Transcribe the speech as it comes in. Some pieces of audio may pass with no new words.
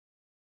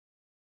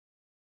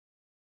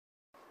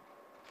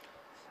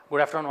Good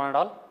afternoon, one and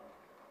all.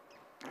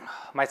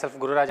 Myself,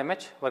 Guru Raj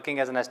MH, working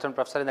as an assistant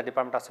professor in the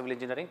Department of Civil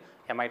Engineering,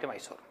 MIT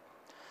Mysore.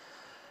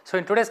 So,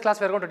 in today's class,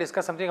 we are going to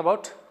discuss something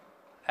about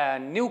a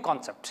new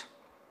concept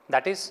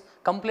that is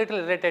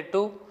completely related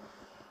to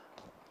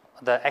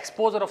the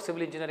exposure of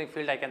civil engineering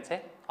field, I can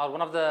say, or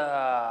one of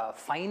the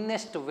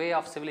finest way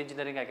of civil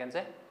engineering, I can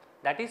say,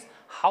 that is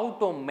how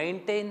to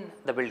maintain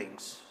the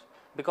buildings,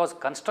 because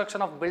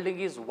construction of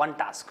building is one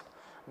task,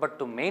 but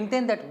to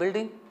maintain that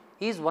building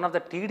is one of the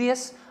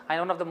tedious and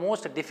one of the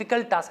most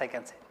difficult tasks, I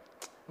can say,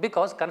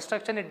 because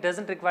construction, it does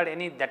not require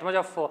any that much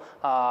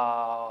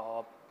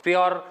of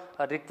prior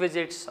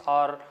requisites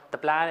or the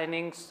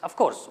plannings. Of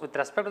course, with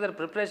respect to their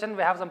preparation,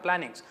 we have some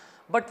plannings,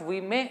 but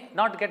we may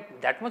not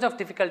get that much of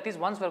difficulties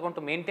once we are going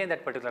to maintain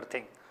that particular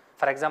thing.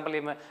 For example,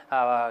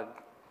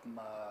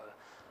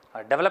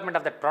 development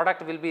of that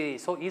product will be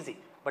so easy,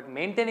 but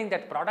maintaining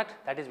that product,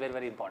 that is very,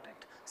 very important.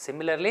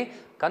 Similarly,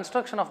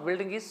 construction of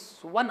building is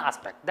one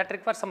aspect that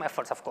requires some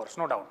efforts, of course,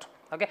 no doubt,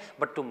 okay,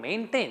 but to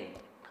maintain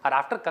or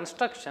after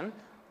construction,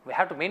 we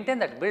have to maintain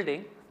that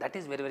building, that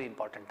is very, very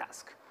important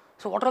task.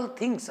 So, what are all the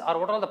things or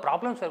what are all the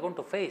problems we are going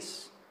to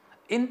face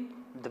in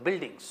the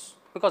buildings,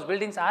 because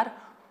buildings are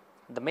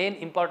the main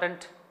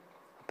important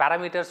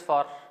parameters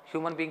for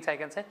human beings, I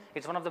can say. It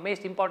is one of the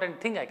most important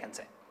thing, I can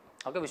say,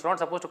 okay, we should not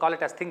supposed to call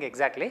it as thing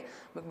exactly,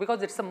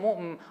 because it is the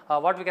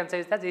what we can say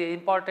is that the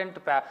important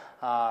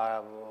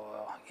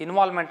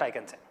involvement, I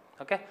can say,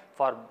 okay,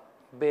 for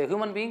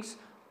human beings,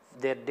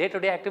 their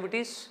day-to-day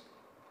activities,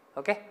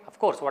 okay. Of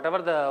course, whatever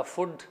the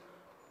food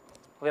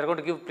we are going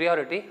to give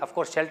priority, of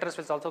course, shelters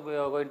will also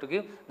going to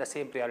give the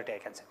same priority, I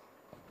can say.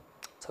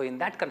 So, in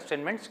that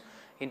constraints,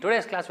 in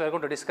today's class, we are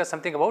going to discuss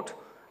something about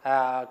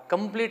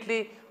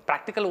completely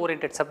practical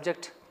oriented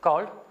subject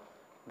called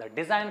the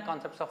design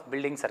concepts of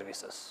building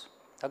services,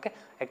 okay.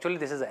 Actually,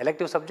 this is an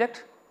elective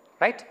subject,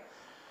 right.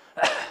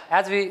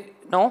 As we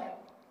know,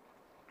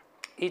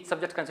 each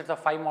subject consists of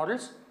 5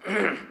 modules.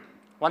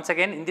 Once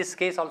again, in this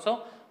case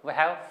also, we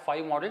have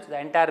 5 modules. The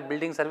entire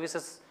building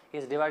services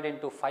is divided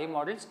into 5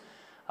 modules.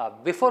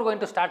 Before going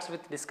to start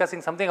with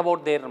discussing something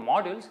about their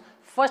modules,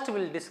 first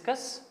we will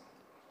discuss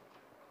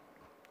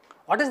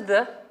what is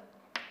the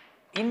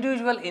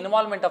individual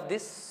involvement of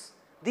these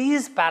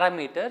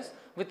parameters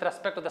with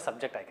respect to the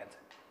subject, I can say,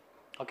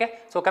 okay.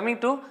 So, coming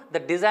to the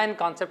design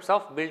concepts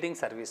of building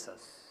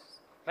services,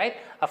 right.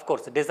 Of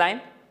course, design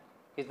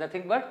is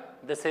nothing but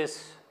this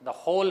is the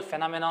whole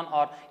phenomenon,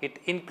 or it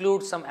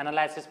includes some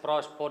analysis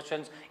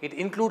portions, it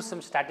includes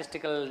some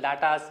statistical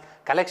data,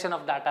 collection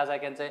of data, I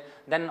can say.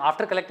 Then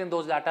after collecting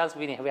those data,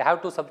 we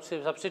have to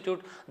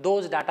substitute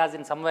those data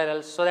in somewhere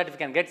else, so that we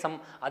can get some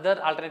other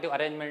alternative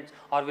arrangements,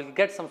 or we will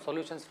get some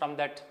solutions from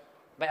that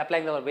by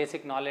applying our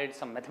basic knowledge,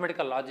 some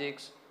mathematical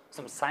logics,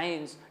 some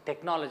science,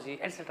 technology,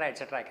 etc.,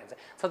 etc., I can say.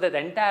 So, the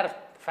entire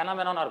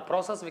phenomenon or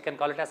process, we can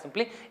call it as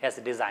simply as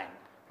design,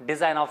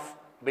 design of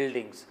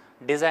buildings,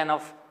 design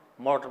of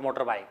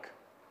motorbike,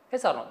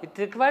 yes or no. It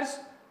requires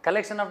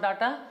collection of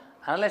data,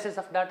 analysis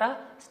of data,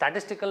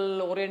 statistical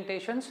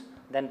orientations,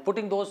 then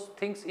putting those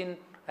things in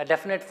a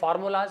definite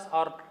formulas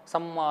or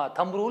some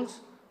thumb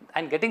rules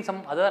and getting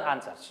some other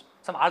answers,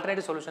 some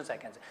alternative solutions, I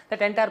can say.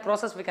 That entire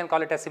process we can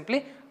call it as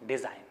simply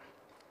design.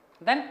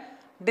 Then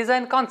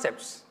design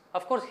concepts.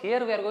 Of course,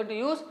 here we are going to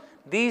use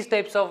these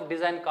types of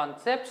design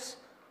concepts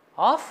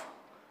of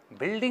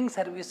building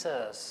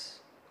services.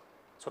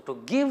 So,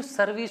 to give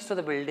service to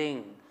the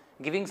building,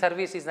 giving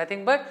service is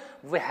nothing but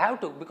we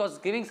have to, because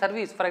giving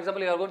service, for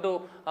example, you are going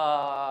to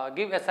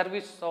give a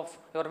service of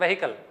your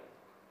vehicle,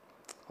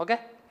 okay,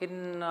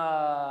 in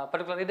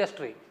particular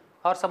industry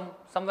or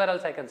somewhere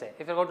else, I can say.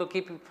 If you are going to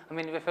keep, I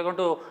mean, if you are going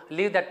to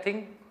leave that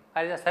thing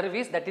as a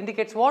service, that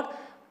indicates what?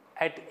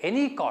 At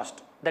any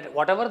cost, that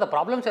whatever the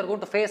problems you are going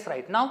to face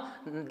right now,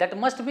 that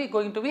must be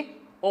going to be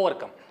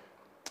overcome.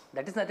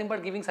 That is nothing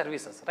but giving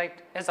services,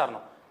 right? Yes or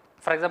no?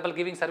 For example,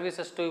 giving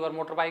services to your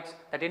motorbikes,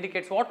 that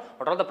indicates what?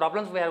 What are the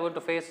problems we are going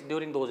to face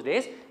during those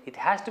days? It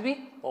has to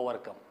be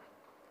overcome.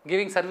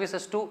 Giving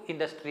services to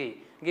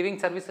industry, giving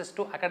services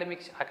to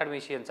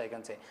academicians, I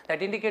can say.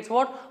 That indicates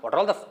what? What are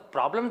all the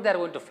problems they are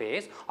going to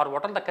face, or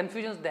what are the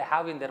confusions they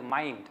have in their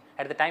mind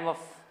at the time of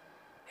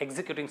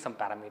executing some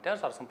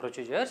parameters or some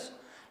procedures.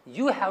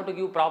 You have to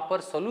give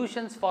proper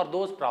solutions for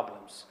those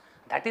problems.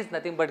 That is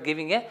nothing but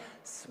giving a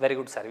very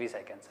good service,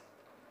 I can say.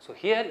 So,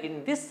 here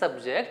in this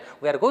subject,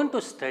 we are going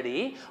to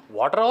study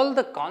what are all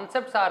the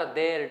concepts are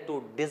there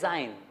to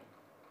design,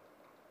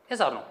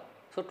 yes or no.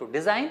 So, to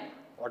design,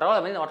 what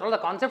are all the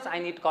concepts I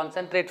need to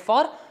concentrate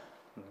for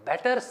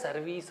better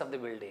service of the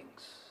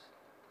buildings,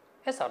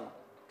 yes or no.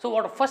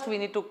 So, first we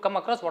need to come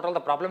across what all the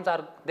problems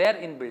are there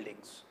in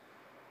buildings,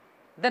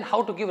 then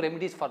how to give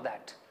remedies for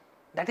that.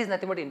 That is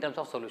nothing but in terms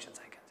of solutions,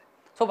 I can say.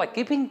 So, by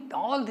keeping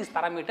all these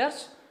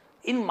parameters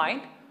in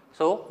mind,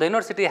 so the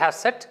university has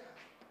set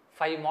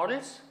 5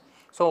 modules.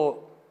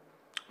 So,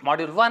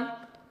 module 1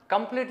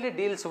 completely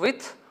deals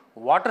with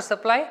water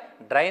supply,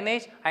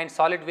 drainage and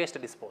solid waste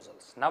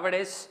disposals.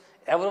 Nowadays,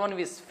 everyone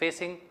is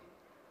facing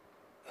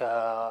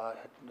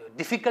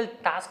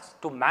difficult tasks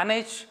to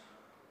manage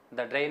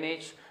the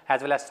drainage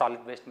as well as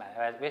solid waste,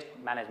 waste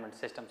management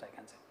systems, I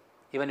can say.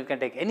 Even you can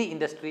take any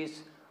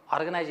industries,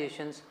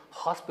 organizations,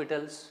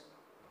 hospitals,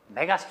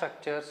 mega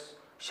structures,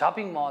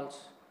 shopping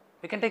malls.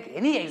 We can take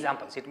any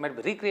examples. It might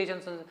be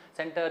recreation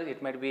center,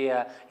 it might be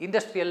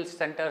industrial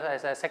center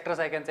sectors,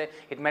 I can say,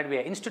 it might be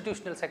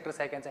institutional sectors,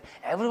 I can say.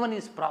 Everyone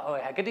is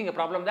getting a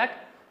problem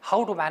that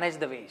how to manage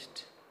the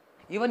waste.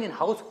 Even in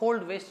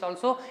household waste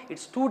also,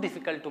 it's too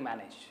difficult to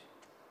manage.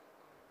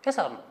 Yes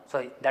or no?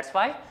 So, that is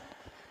why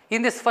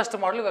in this first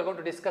model we are going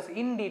to discuss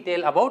in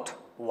detail about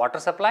water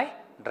supply,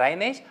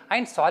 drainage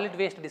and solid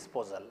waste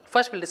disposal.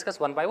 First we will discuss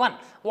one by one.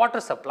 Water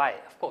supply,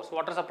 of course,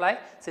 water supply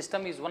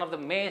system is one of the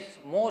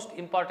most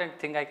important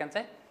thing, I can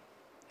say.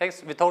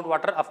 Yes, without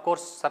water, of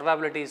course,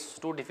 survivability is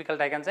too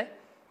difficult, I can say.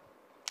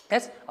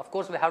 Yes, of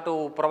course, we have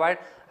to provide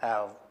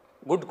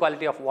good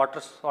quality of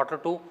water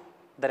to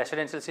the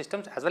residential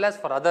systems as well as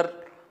for other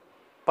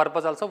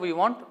purpose also we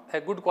want a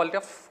good quality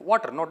of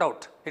water, no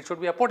doubt. It should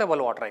be a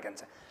potable water, I can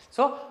say.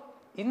 So,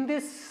 in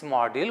this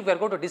module, we are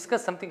going to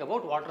discuss something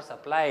about water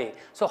supply.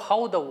 So,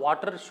 how the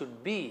water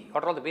should be,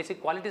 what are all the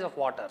basic qualities of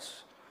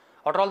waters,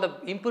 what are all the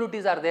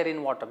impurities are there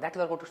in water, that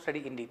we are going to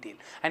study in detail,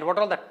 and what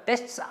are all the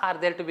tests are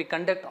there to be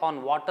conducted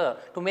on water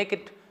to make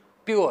it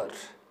pure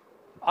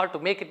or to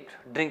make it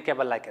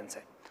drinkable, I can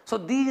say. So,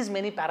 these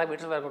many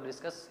parameters we are going to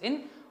discuss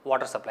in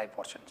water supply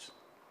portions.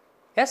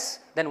 Yes,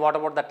 then what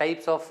about the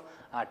types of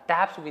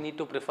taps we need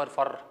to prefer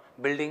for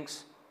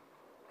buildings?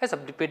 Yes,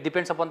 it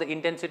depends upon the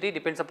intensity,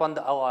 depends upon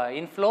the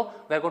inflow,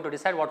 we are going to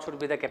decide what should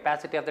be the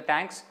capacity of the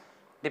tanks.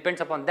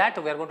 Depends upon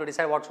that, we are going to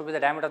decide what should be the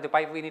diameter of the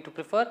pipe we need to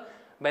prefer,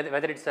 whether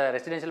it is a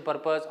residential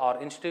purpose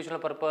or institutional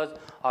purpose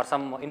or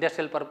some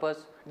industrial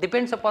purpose.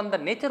 Depends upon the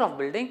nature of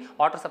building,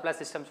 water supply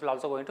systems will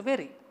also going to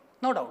vary,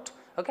 no doubt.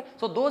 Okay.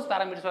 So, those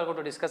parameters we are going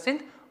to discuss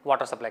in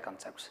water supply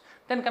concepts.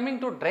 Then coming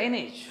to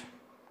drainage,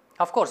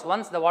 of course,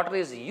 once the water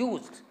is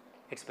used,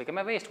 it's become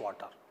a waste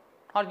water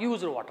or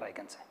used water, I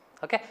can say.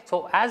 Okay.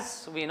 So,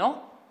 as we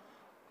know,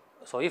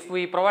 so if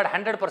we provide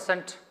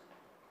 100%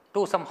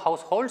 to some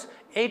households,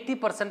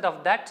 80%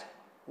 of that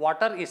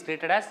water is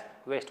treated as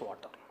waste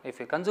water. If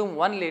you consume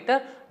 1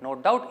 liter, no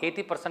doubt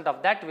 80%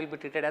 of that will be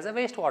treated as a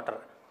waste water.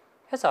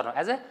 Yes or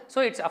no?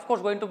 So, it is of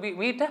course going to be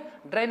meet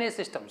drainage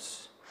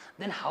systems.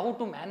 Then how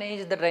to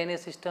manage the drainage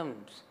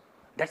systems?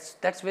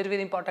 That's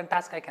very important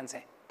task, I can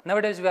say.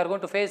 Nowadays, we are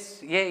going to face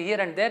here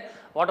and there.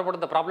 What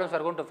about the problems we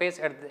are going to face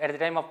at the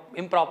time of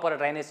improper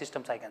drainage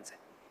systems, I can say.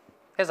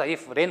 Yes,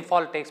 if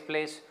rainfall takes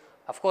place,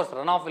 of course,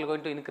 runoff will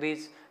going to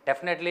increase.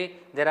 Definitely,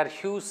 there are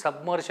huge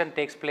submersion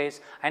takes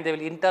place and they will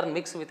in turn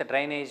mix with the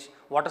drainage.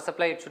 Water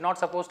supply, it should not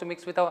supposed to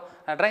mix with our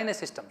drainage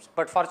systems.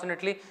 But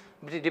fortunately,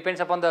 it depends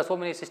upon the so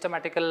many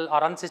systematical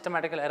or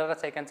unsystematical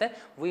errors, I can say.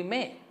 We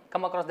may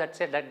come across that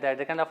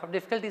kind of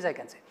difficulties, I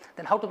can say.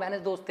 Then how to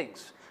manage those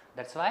things?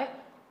 That's why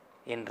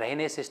in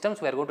drainage systems,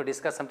 we are going to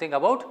discuss something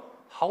about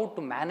how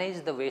to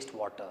manage the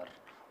wastewater.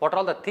 What are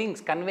all the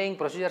things, conveying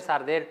procedures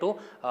are there to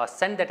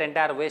send that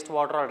entire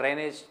wastewater or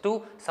drainage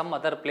to some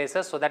other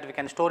places so that we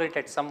can store it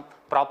at some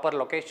proper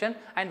location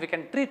and we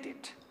can treat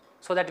it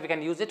so that we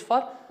can use it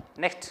for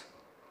next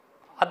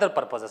other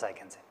purposes, I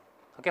can say.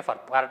 Okay, for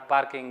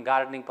parking,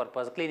 gardening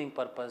purpose, cleaning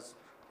purpose,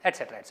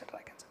 etc., etc.,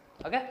 I can say.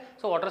 Okay.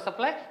 So, water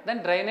supply,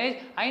 then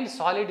drainage and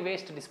solid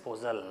waste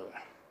disposal.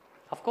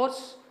 Of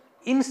course,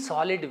 in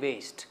solid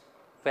waste,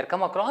 we are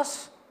come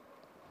across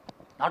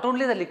not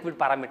only the liquid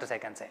parameters, I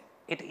can say,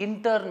 it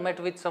in turn met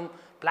with some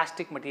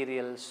plastic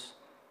materials,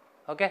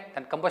 okay,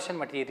 and combustion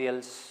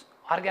materials,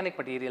 organic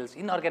materials,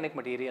 inorganic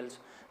materials.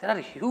 There are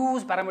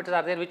huge parameters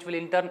are there which will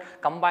in turn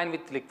combine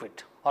with liquid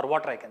or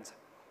water, I can say.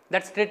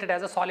 That is treated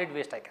as a solid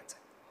waste, I can say.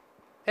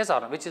 Yes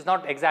or no, which is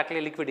not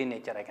exactly liquid in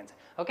nature, I can say.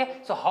 Okay.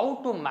 So, how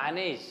to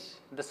manage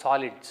the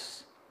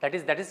solids, that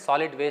is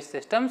solid waste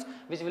systems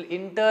which will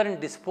in turn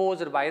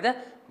disposed by the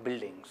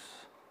buildings.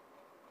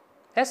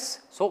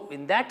 Yes. So,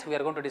 in that we are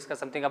going to discuss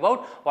something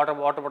about what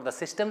about the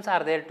systems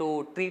are there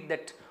to treat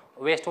that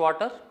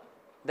wastewater,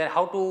 then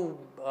how to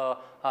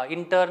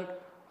in turn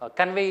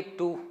convey it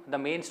to the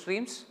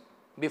mainstreams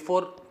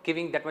before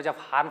giving that much of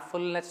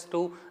harmfulness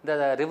to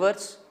the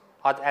rivers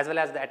or as well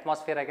as the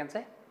atmosphere, I can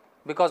say.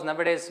 Because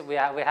nowadays we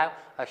have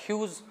a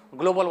huge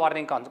global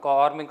warming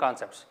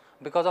concepts,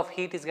 because of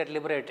heat is get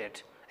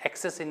liberated,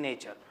 excess in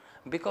nature,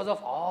 because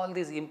of all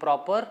these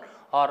improper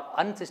or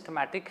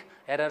unsystematic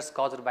errors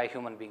caused by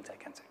human beings,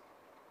 I can say.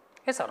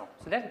 Yes or no?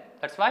 So,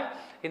 that's why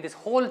in this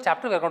whole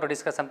chapter we are going to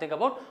discuss something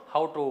about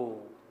how to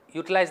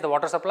utilize the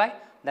water supply,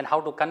 then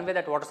how to convey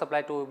that water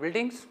supply to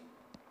buildings,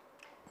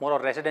 more or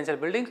residential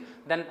buildings,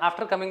 then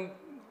after coming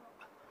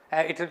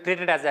it is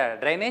treated as a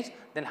drainage,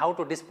 then how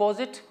to dispose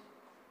it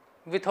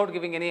without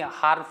giving any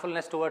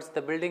harmfulness towards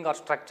the building or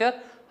structure,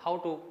 how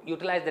to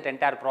utilize that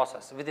entire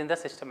process within the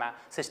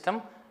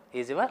system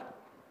is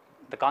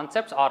the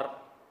concepts or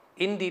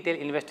in detail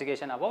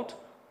investigation about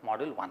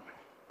module 1.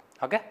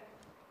 Okay.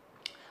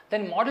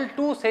 Then module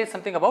 2 says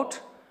something about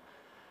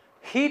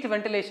heat,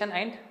 ventilation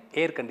and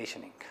air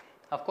conditioning.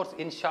 Of course,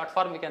 in short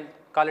form we can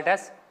call it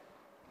as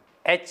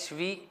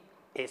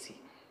HVAC.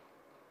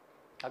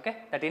 okay,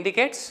 that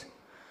indicates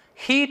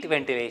heat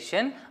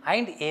ventilation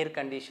and air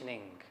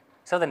conditioning.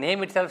 So, the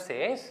name itself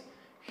says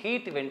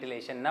heat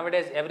ventilation.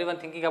 Nowadays, everyone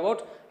thinking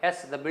about,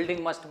 yes, the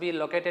building must be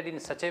located in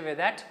such a way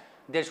that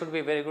there should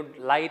be very good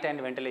light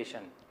and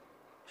ventilation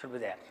should be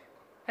there,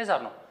 yes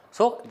or no.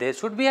 So, there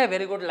should be a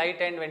very good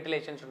light and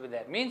ventilation should be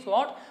there, means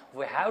what?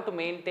 We have to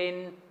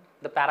maintain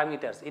the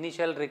parameters,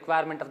 initial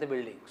requirement of the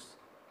buildings,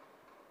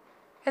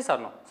 yes or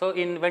no. So,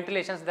 in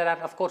ventilations there are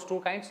of course two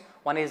kinds,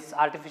 one is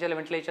artificial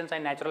ventilations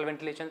and natural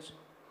ventilations,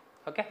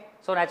 okay.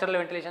 So, natural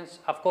ventilations,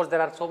 of course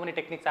there are so many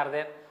techniques are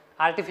there.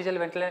 Artificial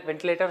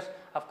ventilators,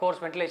 of course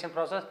ventilation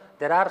process,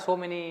 there are so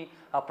many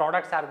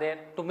products are there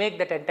to make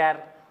that entire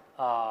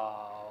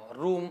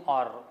room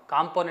or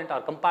component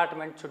or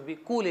compartment should be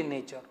cool in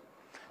nature.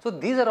 So,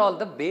 these are all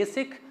the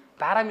basic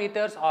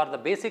parameters or the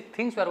basic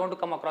things we are going to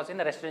come across in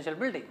the residential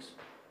buildings,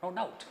 no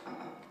doubt.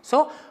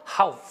 So,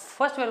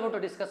 first we are going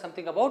to discuss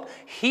something about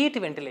heat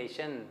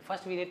ventilation.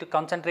 First we need to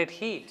concentrate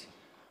heat.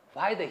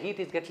 Why the heat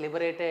is get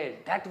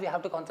liberated, that we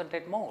have to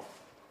concentrate more.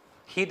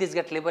 Heat is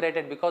get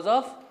liberated because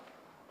of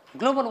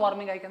global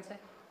warming, I can say.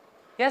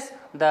 Yes,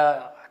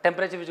 the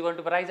temperature is going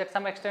to rise at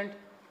some extent,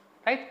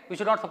 right. We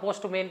should not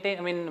supposed to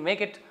maintain,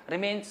 make it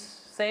remains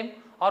same,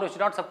 or we should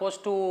not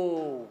supposed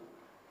to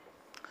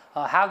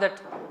have that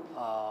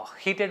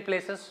heated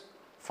places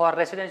for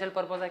residential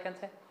purpose, I can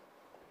say.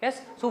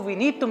 Yes, so we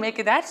need to make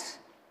it as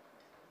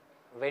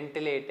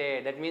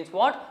ventilated. That means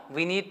what?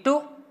 We need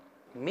to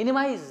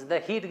minimize the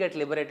heat get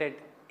liberated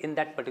in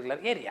that particular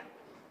area.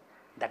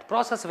 That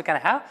process we can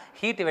have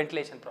heat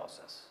ventilation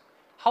process.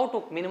 How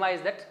to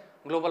minimize that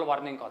global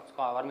warming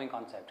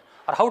concept,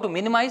 or how to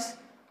minimize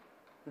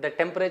the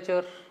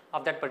temperature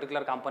of that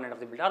particular component of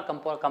the building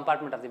or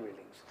compartment of the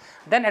buildings.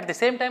 Then at the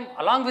same time,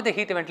 along with the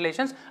heat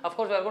ventilations, of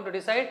course we are going to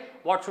decide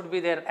what should be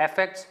their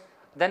effects,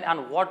 then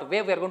on what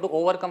way we are going to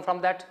overcome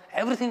from that.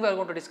 Everything we are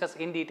going to discuss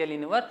in detail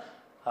in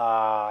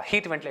our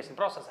heat ventilation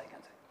process, I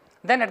can say.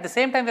 Then at the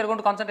same time we are going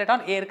to concentrate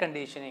on air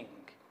conditioning.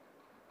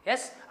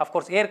 Yes, of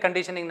course air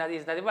conditioning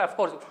is nothing but, of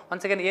course,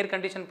 once again air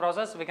condition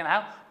process we can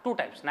have two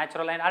types,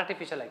 natural and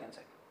artificial, I can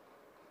say.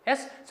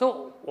 Yes,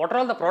 so what are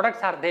all the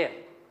products are there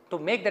to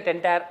make that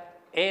entire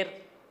air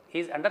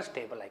is under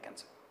stable, I can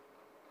say.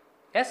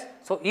 Yes,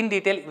 so in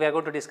detail we are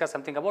going to discuss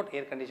something about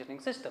air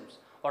conditioning systems.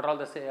 What are all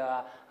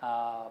the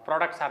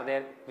products are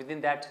there within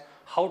that,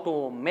 how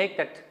to make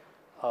that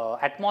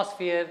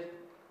atmosphere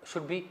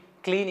should be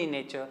clean in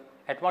nature,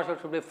 atmosphere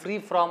should be free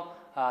from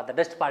the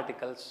dust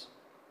particles,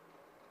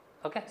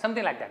 okay,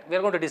 something like that we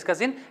are going to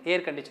discuss in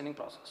air conditioning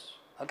process,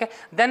 okay.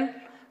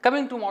 Then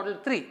coming to model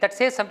 3, that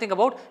says something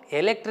about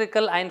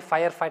electrical and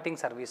firefighting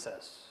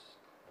services.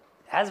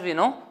 As we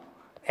know,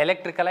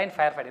 electrical and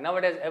firefighting,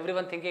 nowadays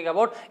everyone thinking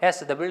about,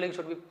 yes, the building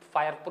should be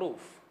fireproof.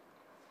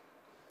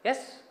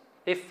 Yes,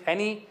 if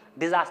any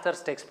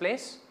disasters takes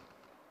place,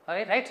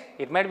 right,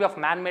 it might be of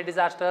man-made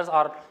disasters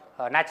or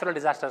natural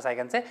disasters, I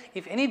can say.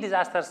 If any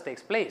disasters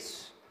takes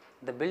place,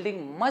 the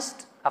building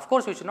must, of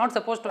course we should not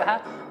supposed to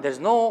have, there is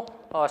no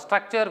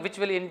structure which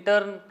will in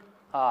turn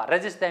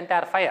resist the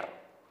entire fire.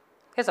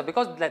 Yes, sir,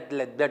 because that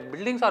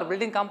buildings or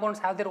building compounds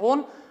have their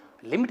own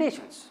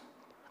limitations.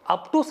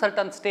 Up to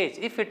certain stage,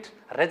 if it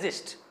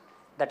resists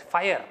that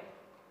fire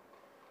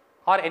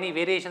or any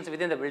variations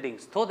within the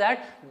buildings, so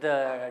that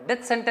the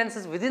death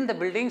sentences within the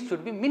buildings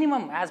should be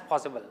minimum as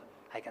possible,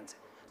 I can say.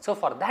 So,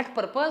 for that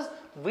purpose,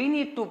 we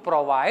need to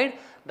provide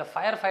the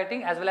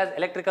firefighting as well as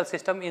electrical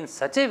system in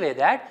such a way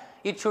that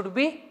it should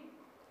be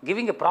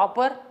giving a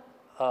proper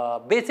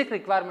basic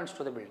requirements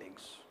to the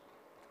buildings.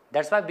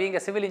 That is why being a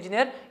civil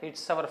engineer, it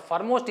is our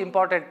foremost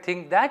important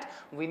thing that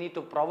we need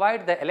to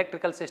provide the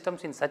electrical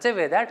systems in such a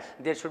way that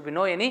there should be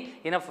no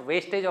enough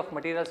wastage of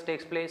materials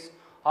takes place,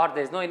 or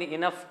there is no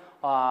enough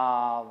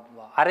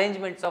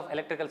arrangements of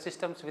electrical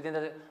systems within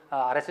the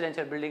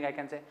residential building, I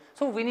can say.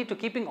 So, we need to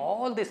keeping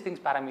all these things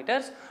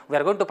parameters, we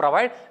are going to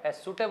provide a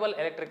suitable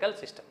electrical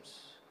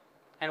systems.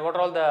 And what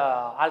are all the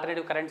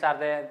alternative currents are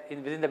there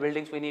within the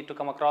buildings, we need to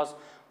come across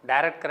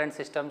direct current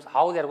systems,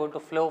 how they are going to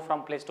flow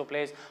from place to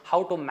place,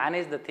 how to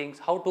manage the things,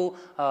 how to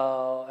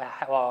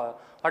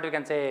what we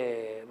can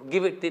say,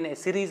 give it in a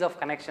series of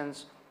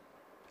connections,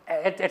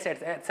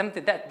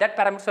 something that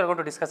parameters we are going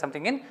to discuss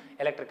something in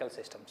electrical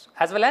systems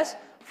as well as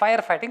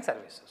firefighting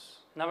services.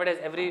 Nowadays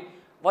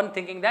everyone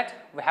thinking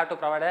that we have to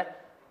provide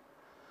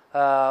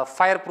a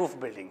fireproof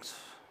buildings.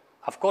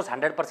 Of course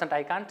 100%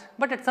 I can't,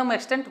 but at some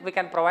extent we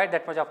can provide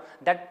that much of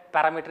that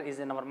parameter is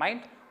in our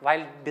mind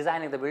while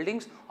designing the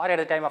buildings or at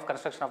the time of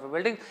construction of a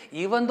building.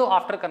 Even though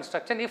after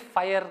construction, if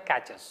fire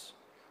catches,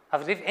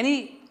 if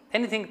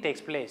anything takes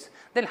place,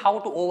 then how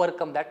to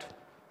overcome that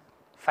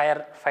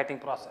fire fighting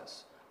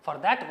process. For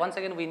that, once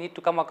again we need to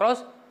come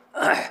across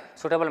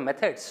suitable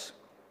methods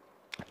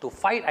to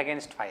fight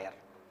against fire,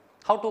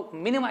 how to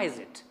minimize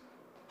it,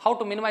 how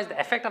to minimize the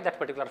effect of that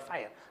particular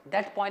fire.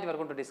 That point we are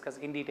going to discuss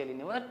in detail in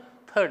our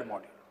third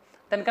module.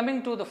 Then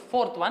coming to the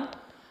fourth one,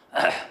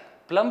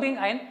 plumbing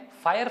and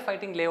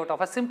firefighting layout of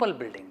a simple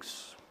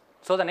buildings.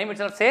 So, the name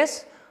itself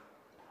says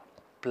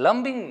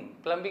Plumbing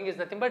is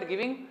nothing but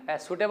giving a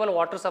suitable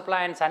water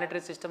supply and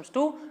sanitary systems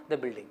to the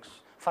buildings.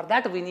 For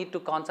that we need to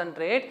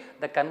concentrate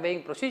the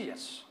conveying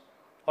procedures.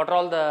 What are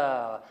all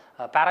the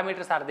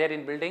parameters are there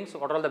in buildings,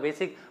 what are all the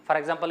basic, for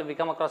example, we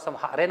come across some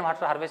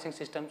rainwater harvesting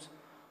systems,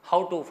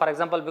 how to, for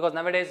example, because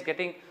nowadays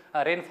getting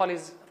rainfall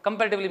is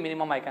comparatively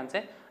minimum I can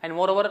say, and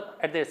moreover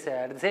at the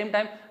same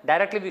time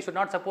directly we should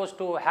not supposed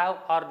to have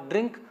or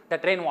drink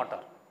that rainwater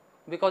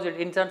because it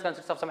in turn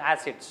consists of some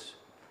acids.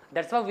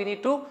 That is why we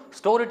need to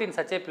store it in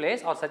such a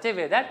place or such a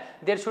way that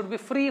there should be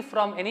free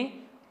from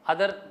any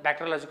other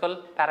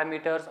bacteriological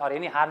parameters or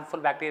any harmful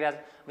bacteria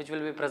which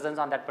will be present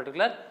on that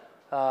particular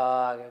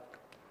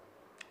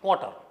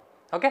water.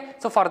 Okay.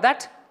 So, for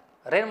that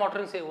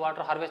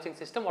water harvesting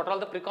system, what are all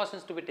the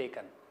precautions to be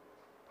taken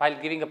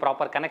while giving a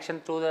proper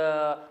connection to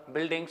the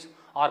buildings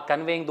or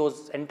conveying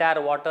those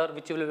entire water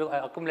which will be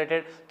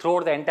accumulated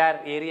throughout the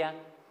entire area.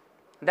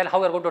 Then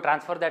how we are going to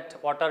transfer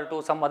that water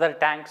to some other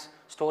tanks,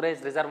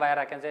 storage reservoir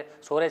I can say,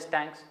 storage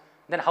tanks,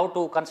 then how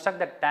to construct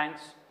that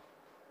tanks.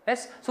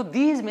 Yes. So,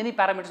 these many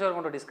parameters we are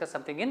going to discuss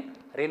something in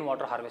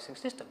rainwater harvesting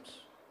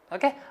systems.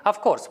 Okay.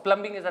 Of course,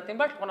 plumbing is nothing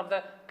but one of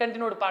the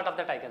continued part of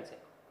that I can say.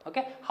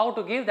 Okay. How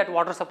to give that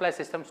water supply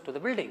systems to the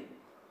building.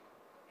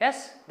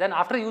 Yes. Then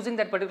after using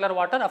that particular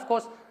water, of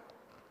course,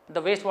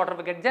 the wastewater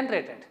will get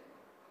generated.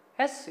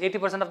 Yes,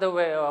 80% of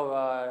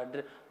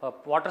the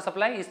water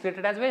supply is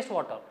treated as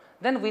wastewater.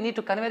 Then we need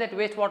to convey that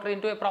wastewater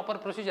into a proper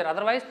procedure,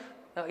 otherwise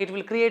it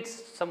will create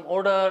some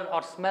odor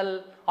or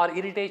smell or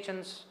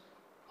irritations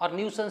or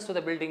nuisance to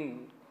the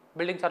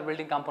buildings or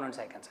building components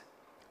I can say.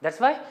 That is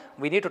why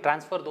we need to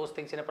transfer those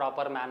things in a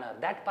proper manner.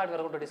 That part we are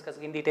going to discuss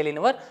in detail in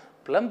our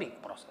plumbing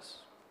process.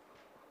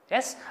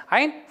 Yes,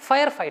 and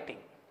firefighting.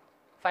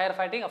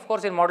 Firefighting, of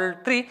course, in model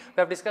 3 we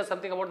have discussed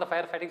something about the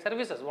firefighting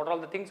services, what are all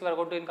the things we are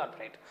going to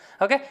incorporate.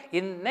 Okay.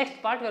 In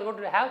next part we are going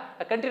to have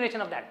a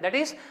continuation of that, that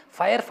is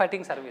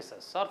firefighting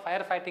services or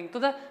firefighting to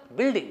the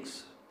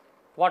buildings.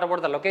 What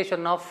about the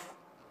location of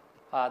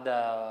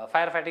the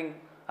firefighting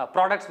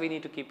products we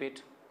need to keep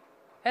it.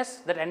 Yes,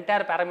 that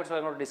entire parameters we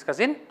are going to discuss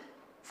in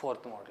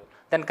 4th module.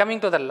 Then coming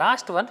to the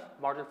last one,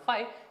 model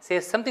 5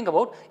 says something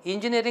about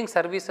engineering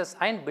services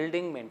and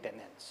building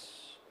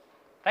maintenance,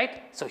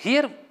 right. So,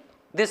 here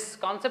this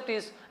concept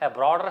is a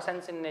broader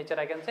sense in nature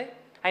I can say,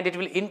 and it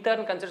will in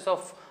turn consist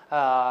of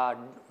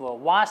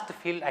vast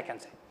field I can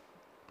say,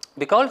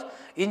 because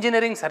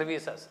engineering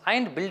services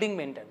and building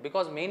maintenance,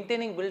 because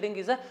maintaining building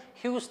is a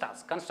huge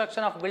task.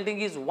 Construction of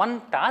building is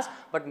one task,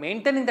 but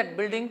maintaining that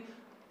building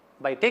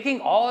by taking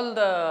all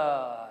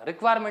the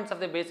requirements of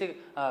the basic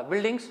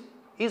buildings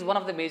is one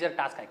of the major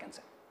tasks I can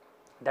say.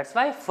 That is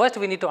why first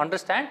we need to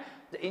understand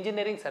the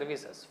engineering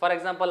services. For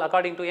example,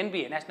 according to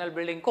NBA, National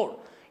Building Code,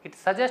 it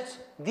suggests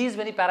these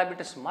many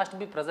parameters must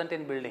be present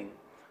in building.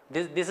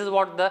 This is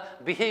what the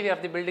behavior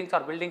of the buildings or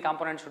building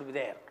components should be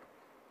there.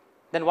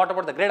 Then what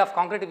about the grade of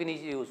concrete we need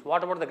to use?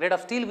 What about the grade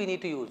of steel we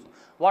need to use?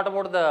 What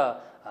about the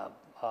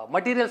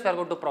materials we are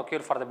going to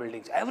procure for the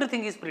buildings?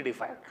 Everything is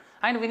predefined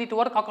and we need to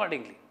work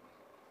accordingly.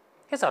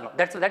 Yes or no?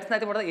 That's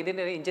nothing but the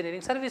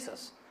engineering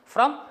services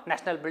from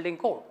National Building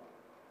Code,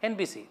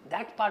 NBC.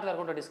 That part we are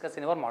going to discuss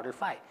in our model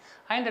 5.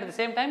 And at the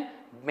same time,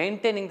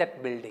 maintaining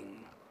that building.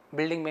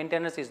 Building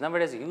maintenance is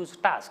nowadays a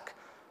huge task.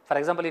 For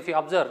example, if you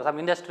observe some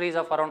industries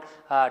of around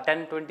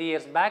 10-20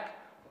 years back,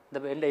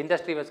 the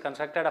industry was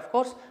constructed of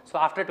course. So,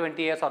 after 20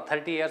 years or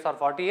 30 years or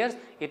 40 years,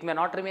 it may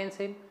not remain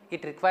same.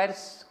 It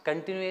requires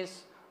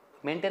continuous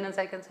maintenance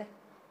I can say.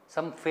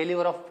 Some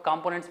failure of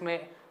components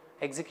may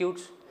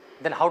execute.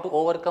 Then how to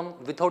overcome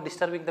without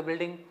disturbing the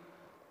building.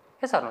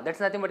 Yes or no? That is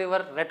nothing but your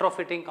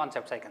retrofitting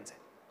concepts I can say.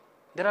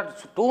 There are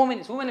so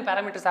many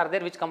parameters are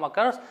there which come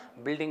across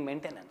building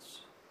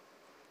maintenance.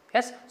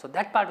 Yes. So,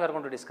 that part we are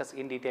going to discuss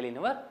in detail in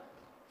our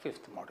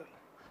 5th module.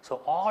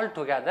 So, all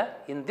together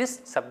in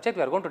this subject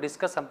we are going to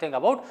discuss something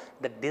about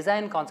the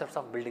design concepts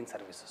of building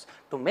services.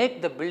 To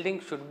make the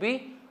building should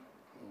be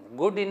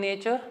good in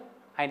nature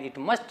and it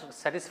must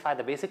satisfy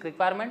the basic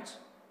requirements.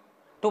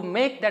 To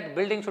make that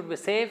building should be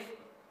safe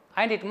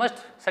and it must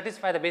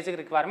satisfy the basic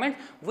requirements,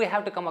 we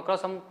have to come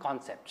across some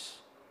concepts.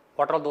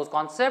 What are those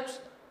concepts?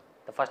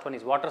 The first one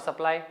is water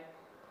supply.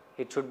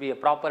 It should be a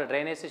proper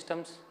drainage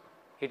systems.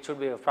 It should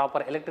be a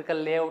proper electrical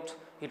layout.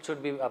 It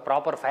should be a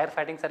proper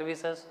firefighting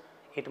services.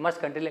 It must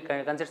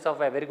consist of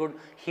a very good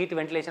heat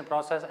ventilation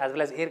process as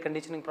well as air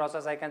conditioning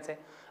process I can say.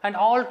 And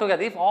all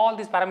together, if all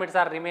these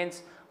parameters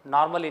remains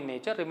normal in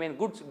nature, remain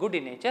good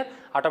in nature,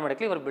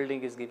 automatically our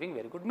building is giving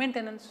very good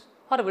maintenance,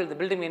 or the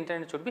building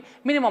maintenance should be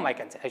minimum I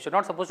can say. I should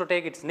not supposed to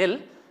take its nil,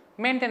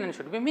 maintenance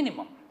should be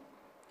minimum.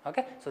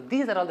 Okay. So,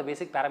 these are all the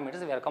basic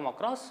parameters we have come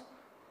across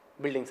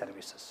building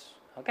services.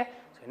 Okay.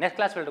 So, next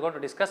class we are going to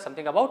discuss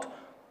something about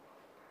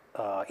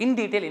in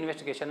detail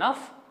investigation of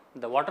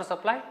the water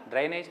supply,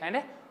 drainage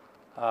and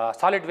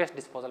solid waste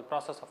disposal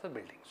process of the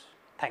buildings.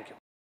 Thank you.